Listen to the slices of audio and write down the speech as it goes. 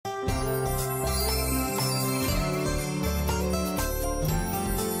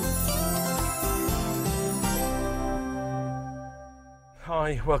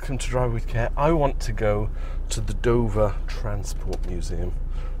Hi, welcome to Drive with Care. I want to go to the Dover Transport Museum.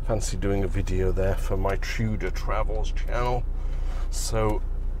 Fancy doing a video there for my Tudor Travels channel. So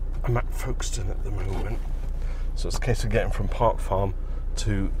I'm at Folkestone at the moment. So it's a case of getting from Park Farm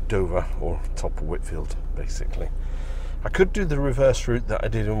to Dover, or top of Whitfield, basically. I could do the reverse route that I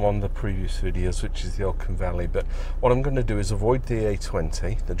did in one of the previous videos, which is the Oldcombe Valley, but what I'm going to do is avoid the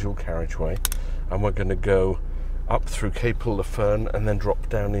A20, the dual carriageway, and we're going to go up through Capel-le-Fern and then drop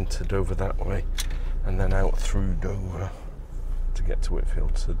down into Dover that way, and then out through Dover to get to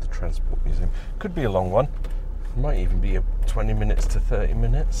Whitfield, to the Transport Museum. Could be a long one, might even be 20 minutes to 30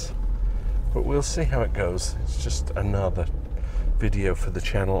 minutes, but we'll see how it goes. It's just another video for the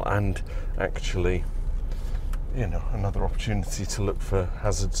channel, and actually, you know, another opportunity to look for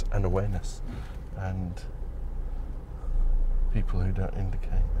hazards and awareness and people who don't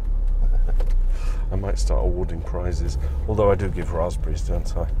indicate. I might start awarding prizes, although I do give raspberries,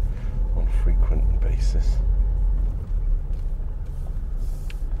 don't I, on a frequent basis.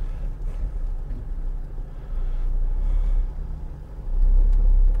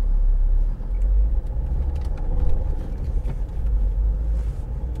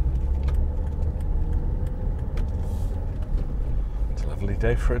 It's a lovely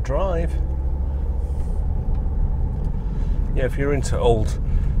day for a drive. Yeah, if you're into old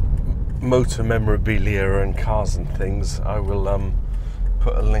motor memorabilia and cars and things, I will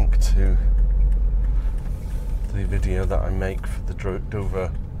put a link to the video that I make for the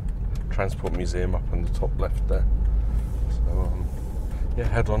Dover Transport Museum up on the top left there. So yeah,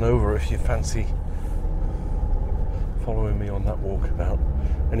 head on over if you fancy following me on that walkabout.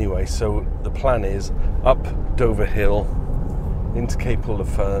 Anyway, so the plan is up Dover Hill into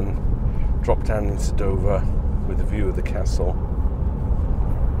Capel-le-Fern, drop down into Dover with a view of the castle.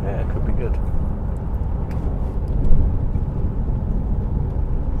 Yeah, it could be good.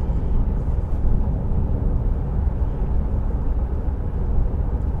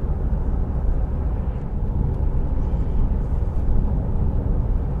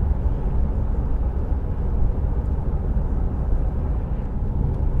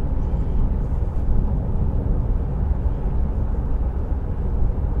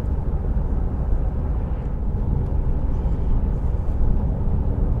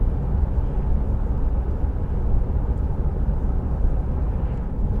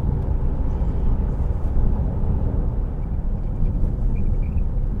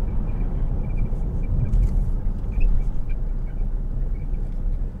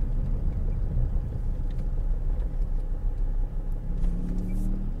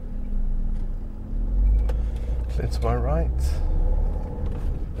 Clear to my right.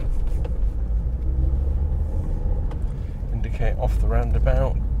 Indicate off the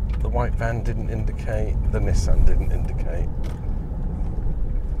roundabout. The white van didn't indicate, the Nissan didn't indicate,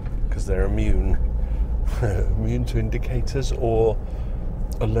 because they're immune to indicators, or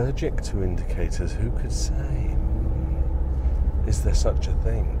allergic to indicators. Who could say? Is there such a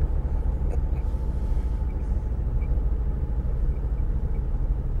thing?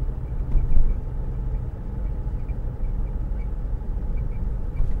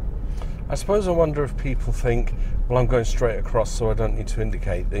 I suppose I wonder if people think, well, I'm going straight across, so I don't need to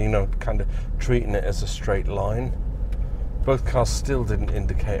indicate, you know, kind of treating it as a straight line. Both cars still didn't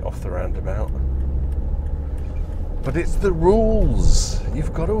indicate off the roundabout. But it's the rules.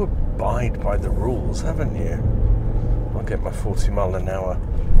 You've got to abide by the rules, haven't you? I'll get my 40 mile an hour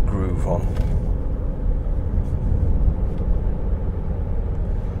groove on.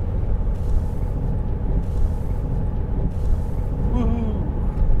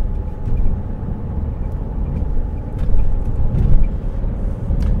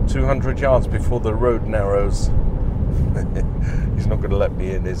 200 yards before the road narrows. He's not going to let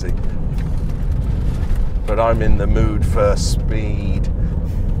me in, is he? But I'm in the mood for speed.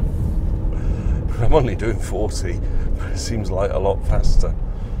 I'm only doing 40, but it seems like a lot faster.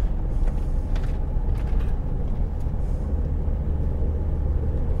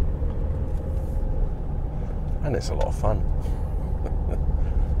 And it's a lot of fun.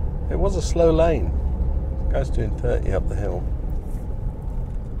 It was a slow lane. The guy's doing 30 up the hill.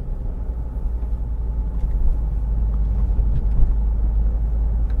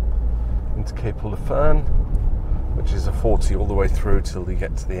 Into Capel-le-Fern, which is a 40 all the way through till you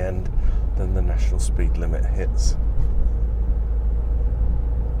get to the end, then the national speed limit hits.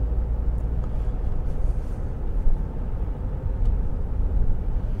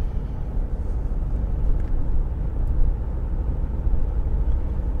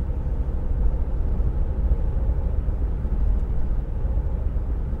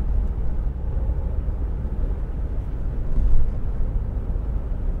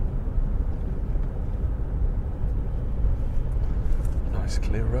 Nice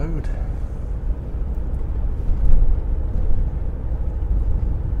clear road.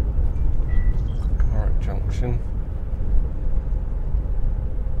 Carrick Junction.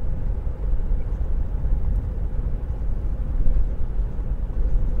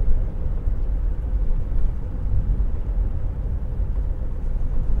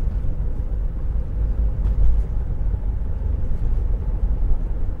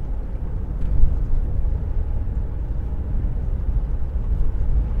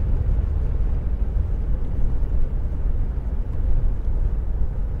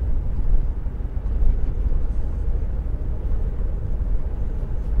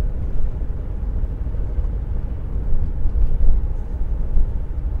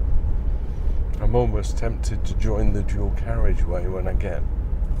 I'm almost tempted to join the dual carriageway when I get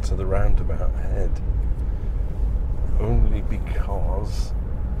to the roundabout ahead, only because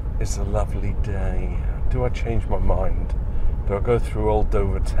it's a lovely day. Do I change my mind? Do I go through Old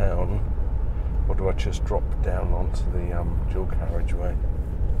Dover town, or do I just drop down onto the dual carriageway?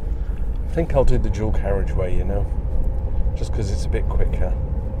 I think I'll do the dual carriageway, you know, just because it's a bit quicker.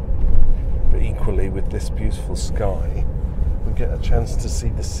 But equally, with this beautiful sky, we get a chance to see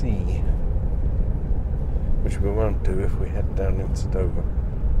the sea, which we won't do if we head down into Dover.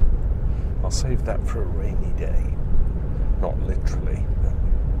 I'll save that for a rainy day. Not literally, but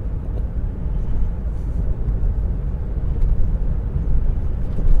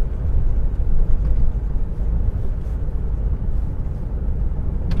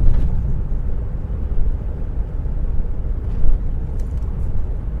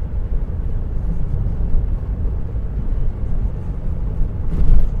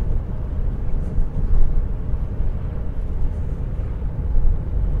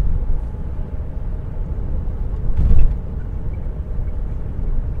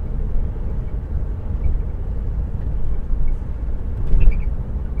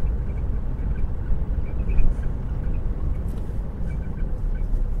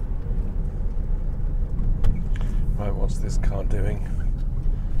what's this car doing?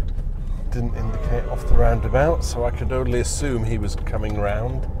 Didn't indicate off the roundabout, so I could only assume he was coming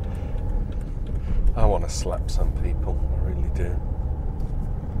round. I want to slap some people, I really do.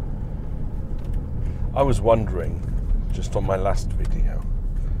 I was wondering, just on my last video,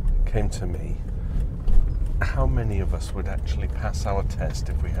 it came to me, how many of us would actually pass our test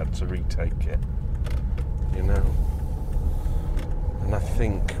if we had to retake it, you know? And I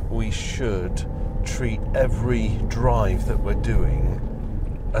think we should treat every drive that we're doing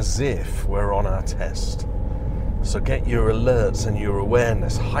as if we're on our test. So get your alerts and your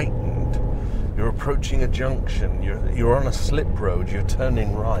awareness heightened. You're approaching a junction, you're on a slip road, you're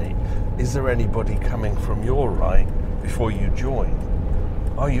turning right. Is there anybody coming from your right before you join?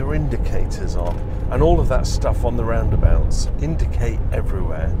 Are your indicators on? And all of that stuff on the roundabouts. Indicate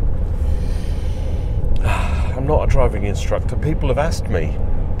everywhere. I'm not a driving instructor. People have asked me,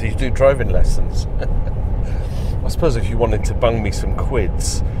 do you do driving lessons? I suppose if you wanted to bung me some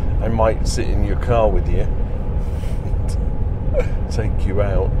quids, I might sit in your car with you, take you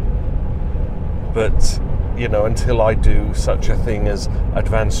out. But, you know, until I do such a thing as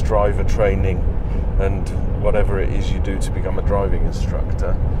advanced driver training and whatever it is you do to become a driving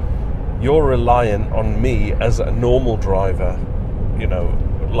instructor, you're reliant on me as a normal driver, you know,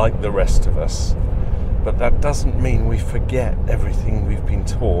 like the rest of us. But that doesn't mean we forget everything we've been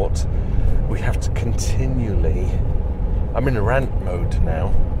taught. We have to continually... I'm in a rant mode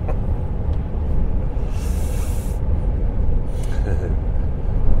now.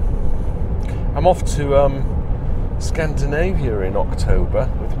 I'm off to Scandinavia in October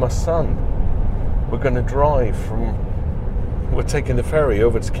with my son. We're going to drive from... We're taking the ferry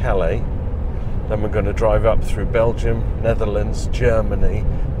over to Calais. Then we're going to drive up through Belgium, Netherlands, Germany,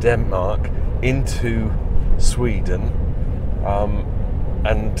 Denmark, into Sweden,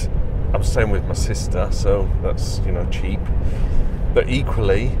 and I'm staying with my sister, so that's, you know, cheap. But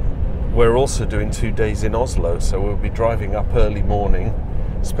equally, we're also doing 2 days in Oslo, so we'll be driving up early morning,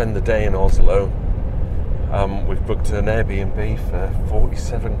 spend the day in Oslo. We've booked an Airbnb for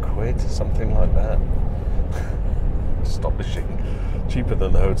 47 quid, something like that. Astonishing. Cheaper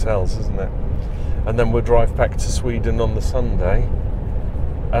than the hotels, isn't it? And then we'll drive back to Sweden on the Sunday.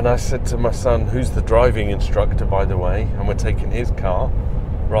 And I said to my son, who's the driving instructor, by the way, and we're taking his car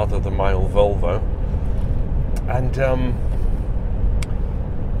rather than my old Volvo. And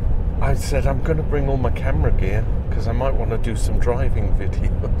I said, I'm going to bring all my camera gear because I might want to do some driving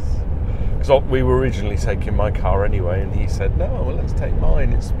videos. Because we were originally taking my car anyway, and he said, no, well, let's take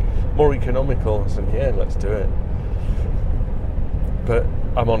mine. It's more economical. I said, yeah, let's do it. But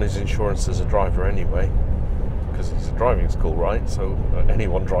I'm on his insurance as a driver anyway. because it's a driving school, right? So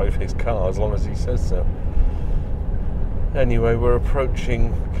anyone drive his car as long as he says so. Anyway, we're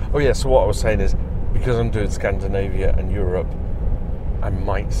approaching... Oh yeah, so what I was saying is, because I'm doing Scandinavia and Europe, I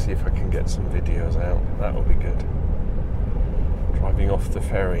might see if I can get some videos out. That would be good. Driving off the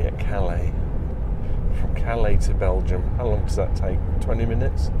ferry at Calais. From Calais to Belgium. How long does that take? 20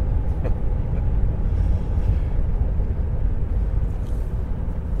 minutes?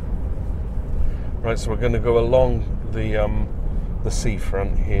 Right, so we're going to go along the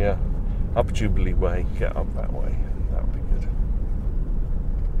seafront here, up Jubilee Way, get up that way. That would be good.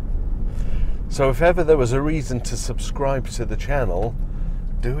 So if ever there was a reason to subscribe to the channel,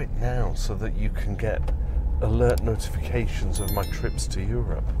 do it now so that you can get alert notifications of my trips to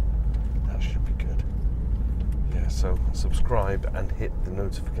Europe. That should be good. Yeah, so subscribe and hit the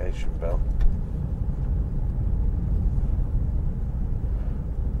notification bell.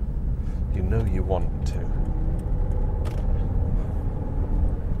 You know you want to.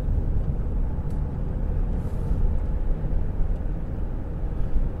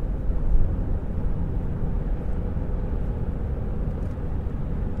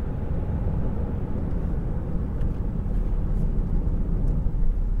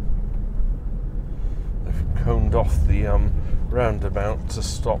 They've coned off the roundabout to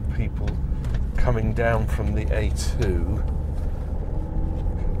stop people coming down from the A2.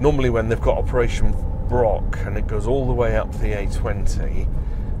 Normally when they've got Operation Brock and it goes all the way up the A20,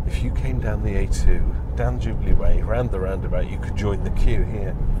 if you came down the A2, down Jubilee Way, round the roundabout, you could join the queue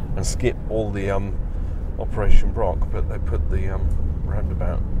here and skip all the Operation Brock, but they put the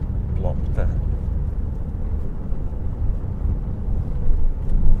roundabout blocked there.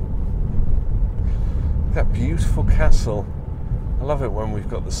 That beautiful castle. I love it when we've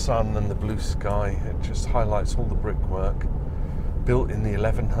got the sun and the blue sky. It just highlights all the brickwork. Built in the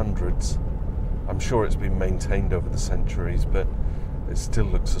 1100s. I'm sure it's been maintained over the centuries, but it still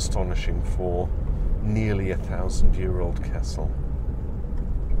looks astonishing for nearly 1,000-year-old castle.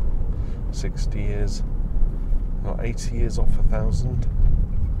 60 years, not 80 years off 1,000.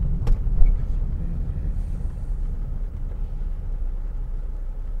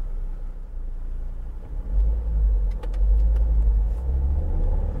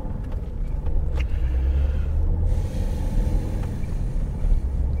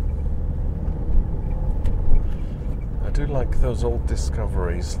 I do like those old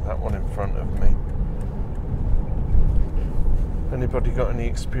discoveries, that one in front of me. Anybody got any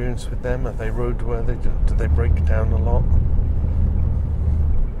experience with them? Are they roadworthy? Do they break down a lot?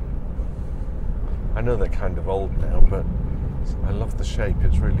 I know they're kind of old now, but I love the shape.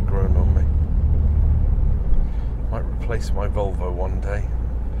 It's really grown on me. Might replace my Volvo one day.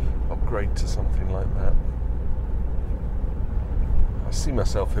 Upgrade to something like that. I see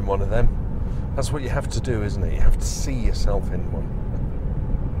myself in one of them. That's what you have to do, isn't it? You have to see yourself in one.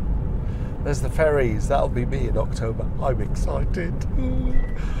 There's the ferries. That'll be me in October. I'm excited.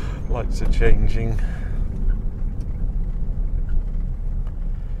 Lights are changing.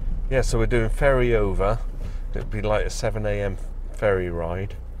 Yeah, so we're doing ferry over. It'll be like a 7 a.m. ferry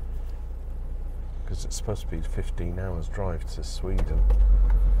ride. Because it's supposed to be 15 hours drive to Sweden.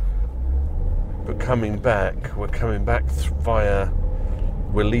 But coming back, we're coming back via...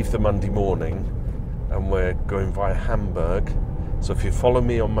 We'll leave the Monday morning and we're going via Hamburg. So if you follow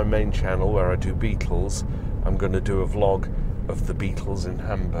me on my main channel where I do Beatles, I'm going to do a vlog of the Beatles in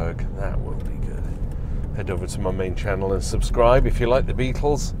Hamburg. That will be good. Head over to my main channel and subscribe if you like the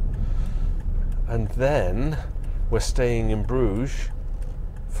Beatles. And then we're staying in Bruges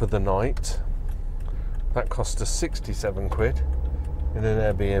for the night. That cost us 67 quid in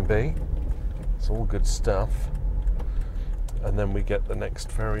an Airbnb. It's all good stuff. And then we get the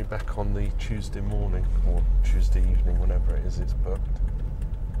next ferry back on the Tuesday morning or Tuesday evening, whenever it is it's booked.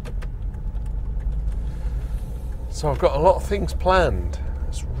 So I've got a lot of things planned.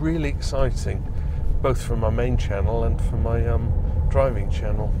 It's really exciting, both for my main channel and for my driving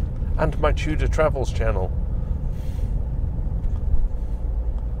channel and my Tudor Travels channel.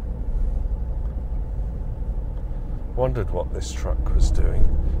 Wondered what this truck was doing.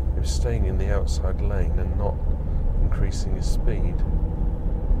 It was staying in the outside lane and not increasing his speed.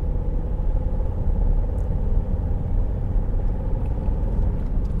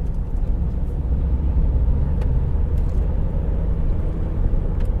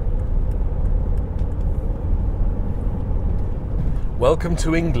 Welcome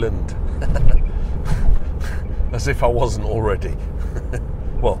to England. As if I wasn't already.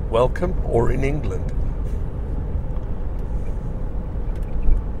 Well, welcome or in England.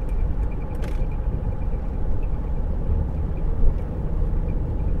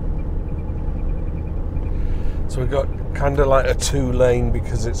 So we've got kind of like a 2-lane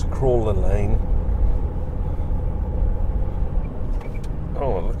because it's a crawler lane.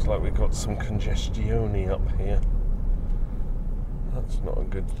 Oh, it looks like we've got some congestione up here. That's not a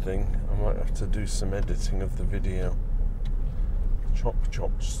good thing. I might have to do some editing of the video. Chop,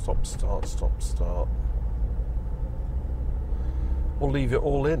 chop, stop, start, stop, start. Or leave it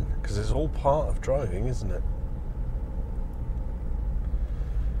all in, because it's all part of driving, isn't it?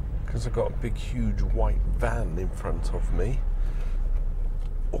 Because I've got a big, huge white van in front of me,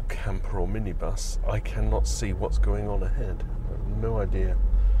 or camper or minibus, I cannot see what's going on ahead. I have no idea.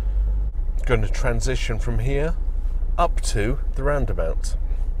 Going to transition from here up to the roundabout.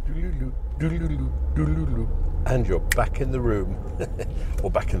 And you're back in the room, or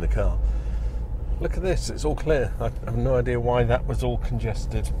back in the car. Look at this, it's all clear. I have no idea why that was all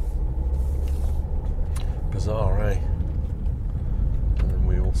congested. Bizarre, eh? And then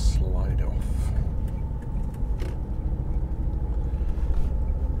we all slide off.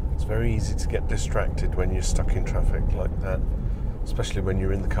 It's very easy to get distracted when you're stuck in traffic like that, especially when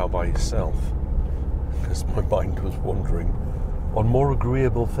you're in the car by yourself, because my mind was wandering on more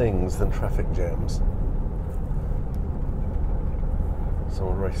agreeable things than traffic jams.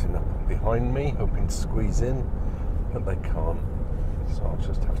 Someone racing up behind me, hoping to squeeze in, but they can't. So I'll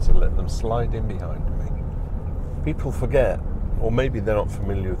just have to let them slide in behind me. People forget, or maybe they're not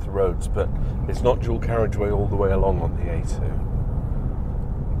familiar with the roads, but it's not dual carriageway all the way along on the A2.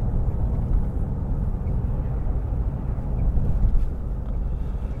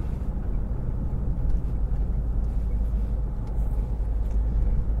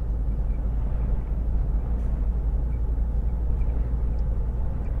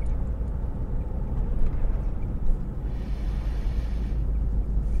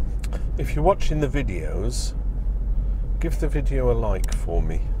 If you're watching the videos, give the video a like for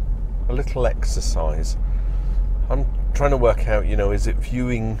me. A little exercise. I'm trying to work out, is it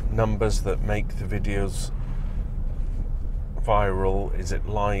viewing numbers that make the videos viral? Is it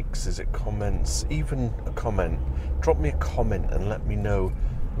likes? Is it comments? Even a comment. Drop me a comment and let me know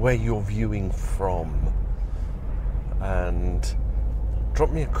where you're viewing from. And drop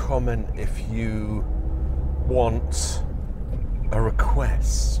me a comment if you want a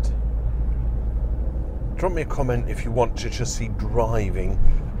request. Drop me a comment if you want to just see driving,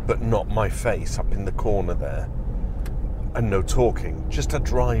 but not my face up in the corner there. And no talking, just a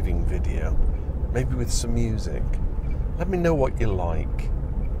driving video, maybe with some music. Let me know what you like,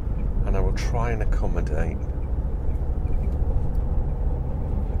 and I will try and accommodate.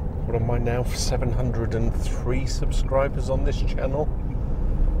 What am I now? 703 subscribers on this channel.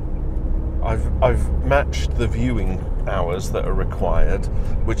 I've matched the viewing hours that are required,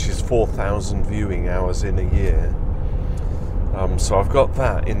 which is 4,000 viewing hours in a year. So I've got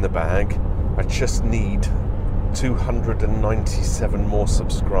that in the bag. I just need 297 more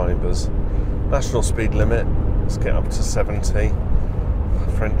subscribers. National speed limit, let's get up to 70.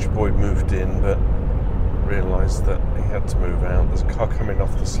 French boy moved in, but realised that he had to move out. There's a car coming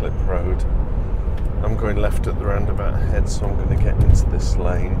off the slip road. I'm going left at the roundabout ahead, so I'm going to get into this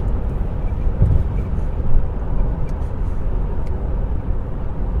lane.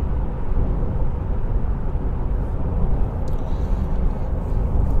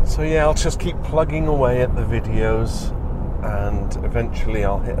 So yeah, I'll just keep plugging away at the videos, and eventually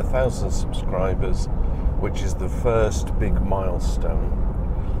I'll hit 1,000 subscribers, which is the first big milestone.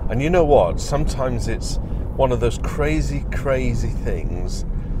 And you know what? Sometimes it's one of those crazy, crazy things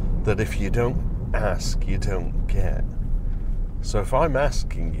that if you don't ask, you don't get. So if I'm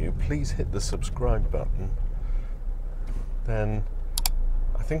asking you, please hit the subscribe button, then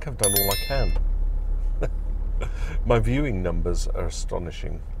I think I've done all I can. My viewing numbers are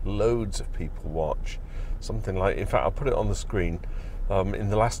astonishing. Loads of people watch. Something like, in fact, I'll put it on the screen. In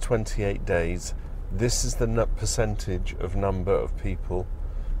the last 28 days, this is the percentage of number of people.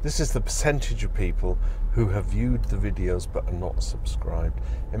 This is the percentage of people who have viewed the videos but are not subscribed.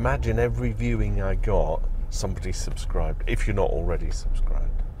 Imagine every viewing I got, somebody subscribed, if you're not already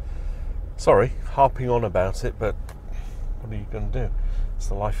subscribed. Sorry, harping on about it, but what are you going to do? It's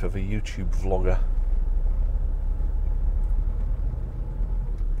the life of a YouTube vlogger.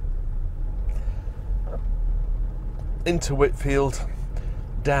 Into Whitfield.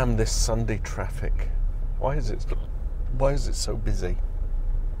 Damn this Sunday traffic. Why is it so busy?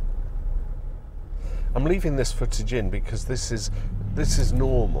 I'm leaving this footage in because this is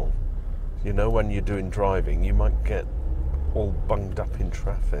normal. You know, when you're doing driving, you might get all bunged up in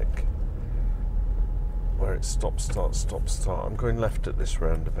traffic where it's stop, start, stop, start. I'm going left at this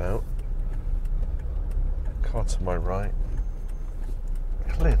roundabout. Car to my right.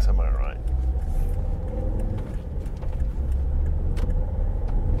 Clear to my right.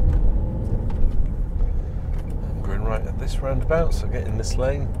 roundabout, so get in this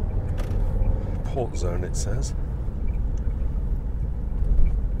lane. Port zone, it says.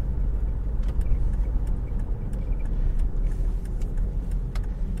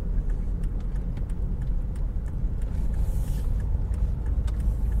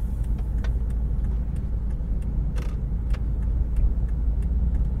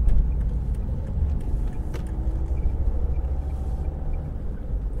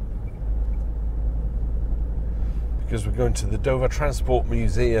 Because we're going to the Dover Transport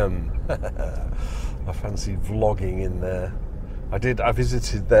Museum. I fancy vlogging in there. I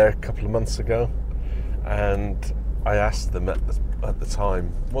visited there a couple of months ago, and I asked them at the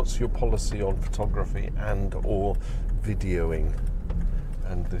time, what's your policy on photography and or videoing?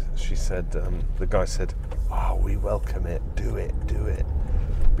 And she said, the guy said, oh, we welcome it, do it.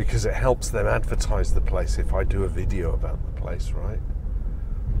 Because it helps them advertise the place if I do a video about the place, right?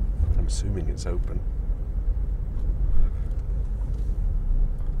 I'm assuming it's open.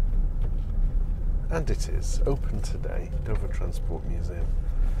 And it is open today, Dover Transport Museum.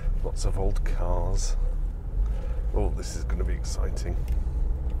 Lots of old cars. Oh, this is going to be exciting.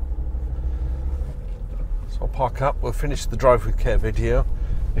 So I'll park up, we'll finish the Drive with Care video.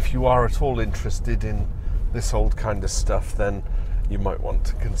 If you are at all interested in this old kind of stuff, then you might want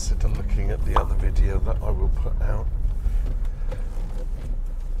to consider looking at the other video that I will put out.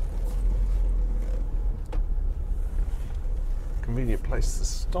 Convenient place to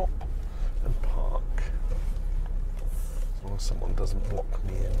stop and park, as long as someone doesn't block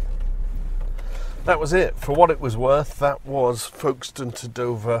me in. That was it. For what it was worth, that was Folkestone to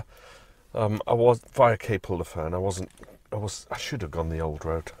Dover. I was via Capel-le-Fern. I should have gone the old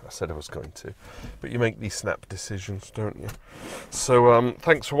road. I said I was going to, but you make these snap decisions, don't you? So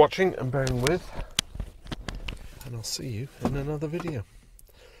thanks for watching and bearing with, and I'll see you in another video.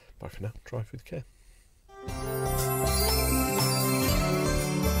 Bye for now. Drive with care.